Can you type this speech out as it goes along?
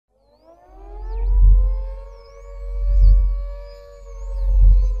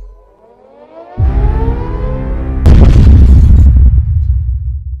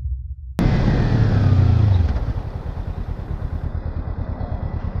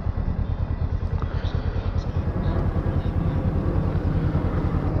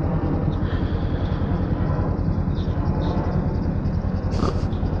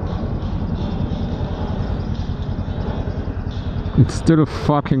Still a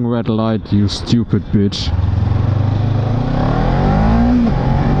fucking red light, you stupid bitch.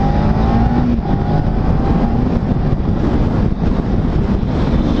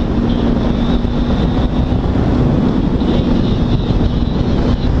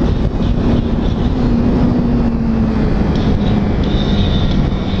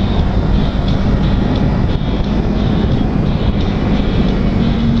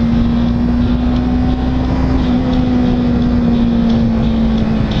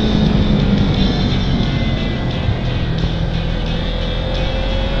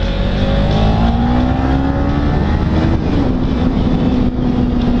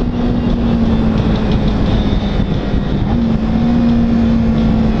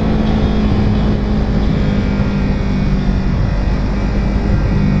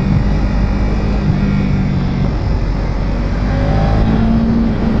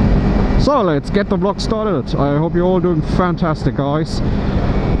 So let's get the vlog started. I hope you're all doing fantastic, guys.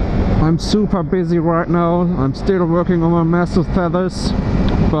 I'm super busy right now. I'm still working on my massive feathers,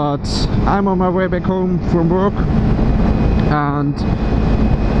 but I'm on my way back home from work, and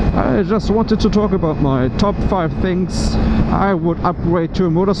I just wanted to talk about my top 5 things I would upgrade to a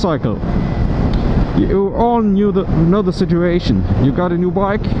motorcycle. You all know the situation. You got a new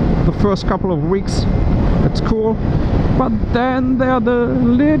bike, the first couple of weeks, it's cool, but then there are the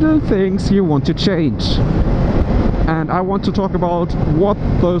little things you want to change. And I want to talk about what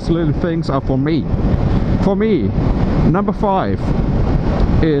those little things are for me. For me, number 5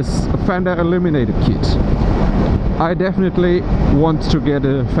 is a fender eliminator kit. I definitely want to get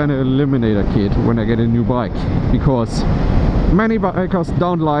a fender eliminator kit when I get a new bike, because many bikers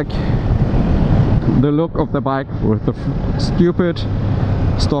don't like the look of the bike with the stupid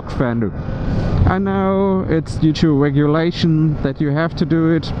stock fender. I know it's due to regulation that you have to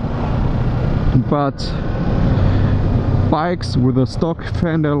do it, but bikes with a stock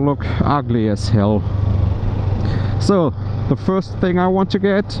fender look ugly as hell. So the first thing I want to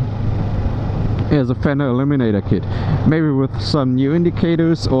get is a fender eliminator kit, maybe with some new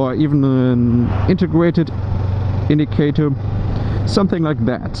indicators or even an integrated indicator, something like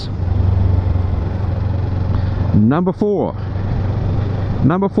that. Number 4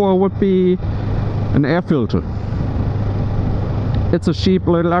 would be an air filter. It's a cheap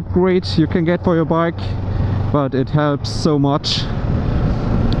little upgrade you can get for your bike, but it helps so much.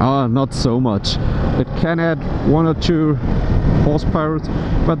 Not so much. It can add 1 or 2 horsepower,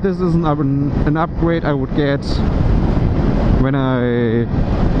 but this isn't an upgrade I would get when I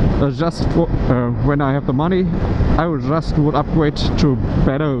when I have the money. I would upgrade to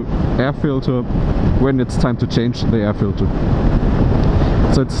better air filter when it's time to change the air filter.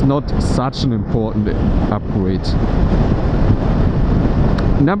 So it's not such an important upgrade.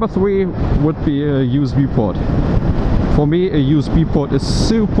 Number 3 would be a USB port. For me, a USB port is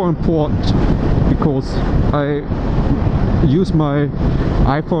super important because I use my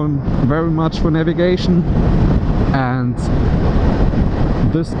iPhone very much for navigation, and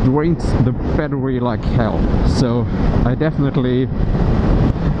this drains the battery like hell. So I definitely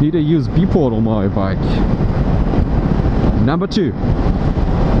need a USB port on my bike. Number 2,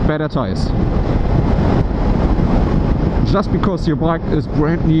 better tires. Just because your bike is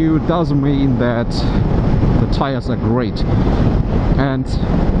brand new doesn't mean that the tires are great, and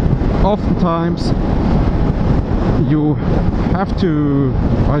oftentimes you have to,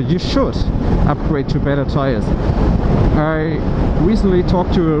 or you should, upgrade to better tires. I recently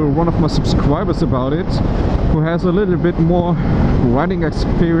talked to one of my subscribers about it, who has a little bit more riding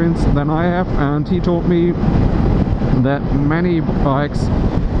experience than I have, and he told me that many bikes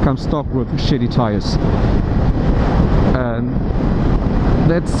come stock with shitty tires, and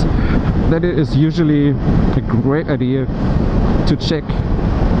that is usually a great idea to check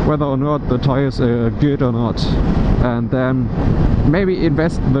whether or not the tires are good or not, and then maybe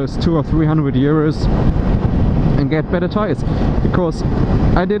invest those 200 or 300 euros and get better tires, because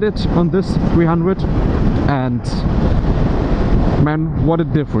I did it on this 300, and man, what a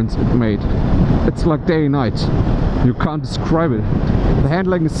difference it made. It's like day and night. You can't describe it. The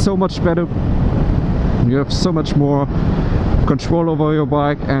handling is so much better. You have so much more control over your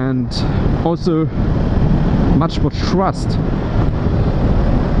bike, and also much more trust.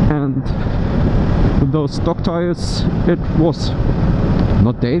 And with those stock tires, it was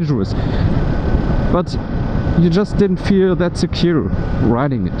not dangerous, but you just didn't feel that secure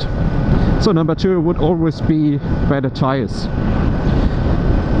riding it. So number 2 would always be better tires.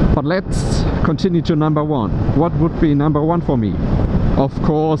 But let's continue to number 1. What would be number 1 for me? Of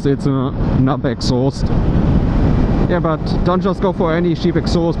course, it's another exhaust. Yeah, but don't just go for any cheap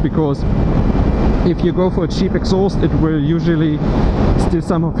exhaust, because if you go for a cheap exhaust, it will usually steal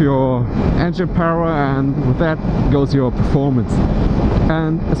some of your engine power, and with that goes your performance.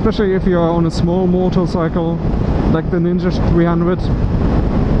 And especially if you're on a small motorcycle like the Ninja 300,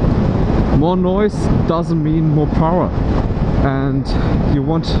 more noise doesn't mean more power, and you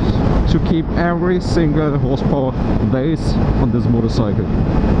want to keep every single horsepower there is on this motorcycle.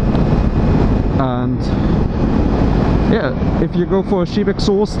 And yeah, if you go for a cheap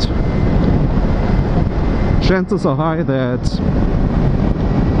exhaust, chances are high that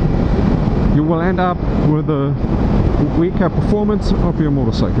you will end up with a weaker performance of your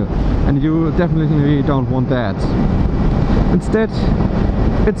motorcycle, and you definitely don't want that. Instead,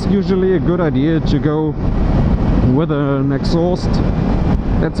 it's usually a good idea to go with an exhaust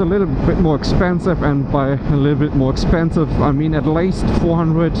that's a little bit more expensive, and by a little bit more expensive I mean at least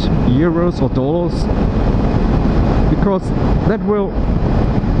 400 euros or dollars, because that will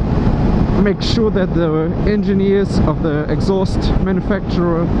make sure that the engineers of the exhaust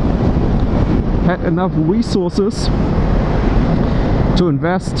manufacturer had enough resources to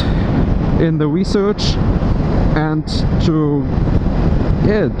invest in the research and to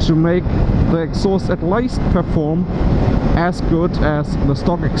make the exhaust at least perform as good as the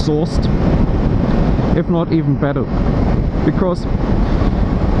stock exhaust, if not even better. Because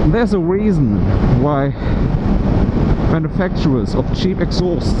there's a reason why manufacturers of cheap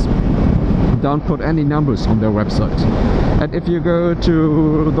exhausts don't put any numbers on their website. And if you go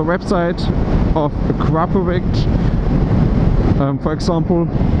to the website of Krapovic, for example,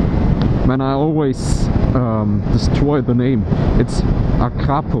 when I always destroy the name, it's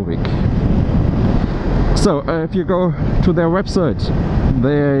Krapovic. So if you go to their website,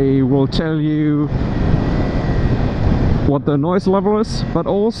 they will tell you what the noise level is, but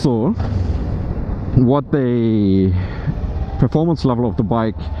also what the performance level of the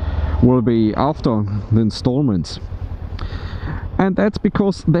bike will be after the installments. And that's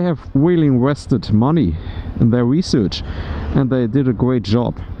because they have really invested money in their research, and they did a great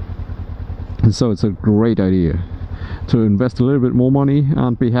job. And so it's a great idea to invest a little bit more money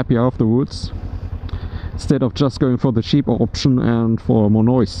and be happy afterwards, instead of just going for the cheaper option and for more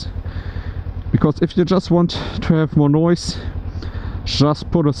noise. Because if you just want to have more noise, just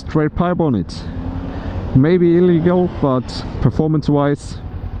put a straight pipe on it. Maybe illegal, but performance wise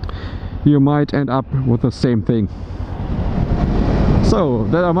you might end up with the same thing. So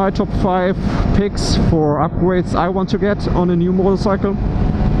that are my top 5 picks for upgrades I want to get on a new motorcycle.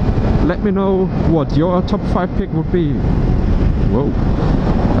 Let me know what your top 5 pick would be. Whoa.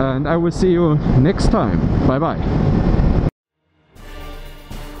 And I will see you next time. Bye bye.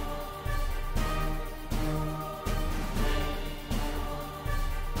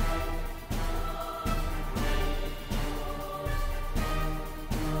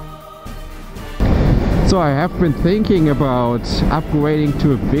 So I have been thinking about upgrading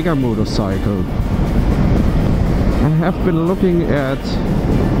to a bigger motorcycle. I have been looking at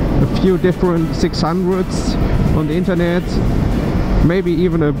a few different 600s on the internet, maybe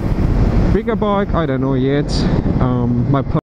even a bigger bike, I don't know yet. My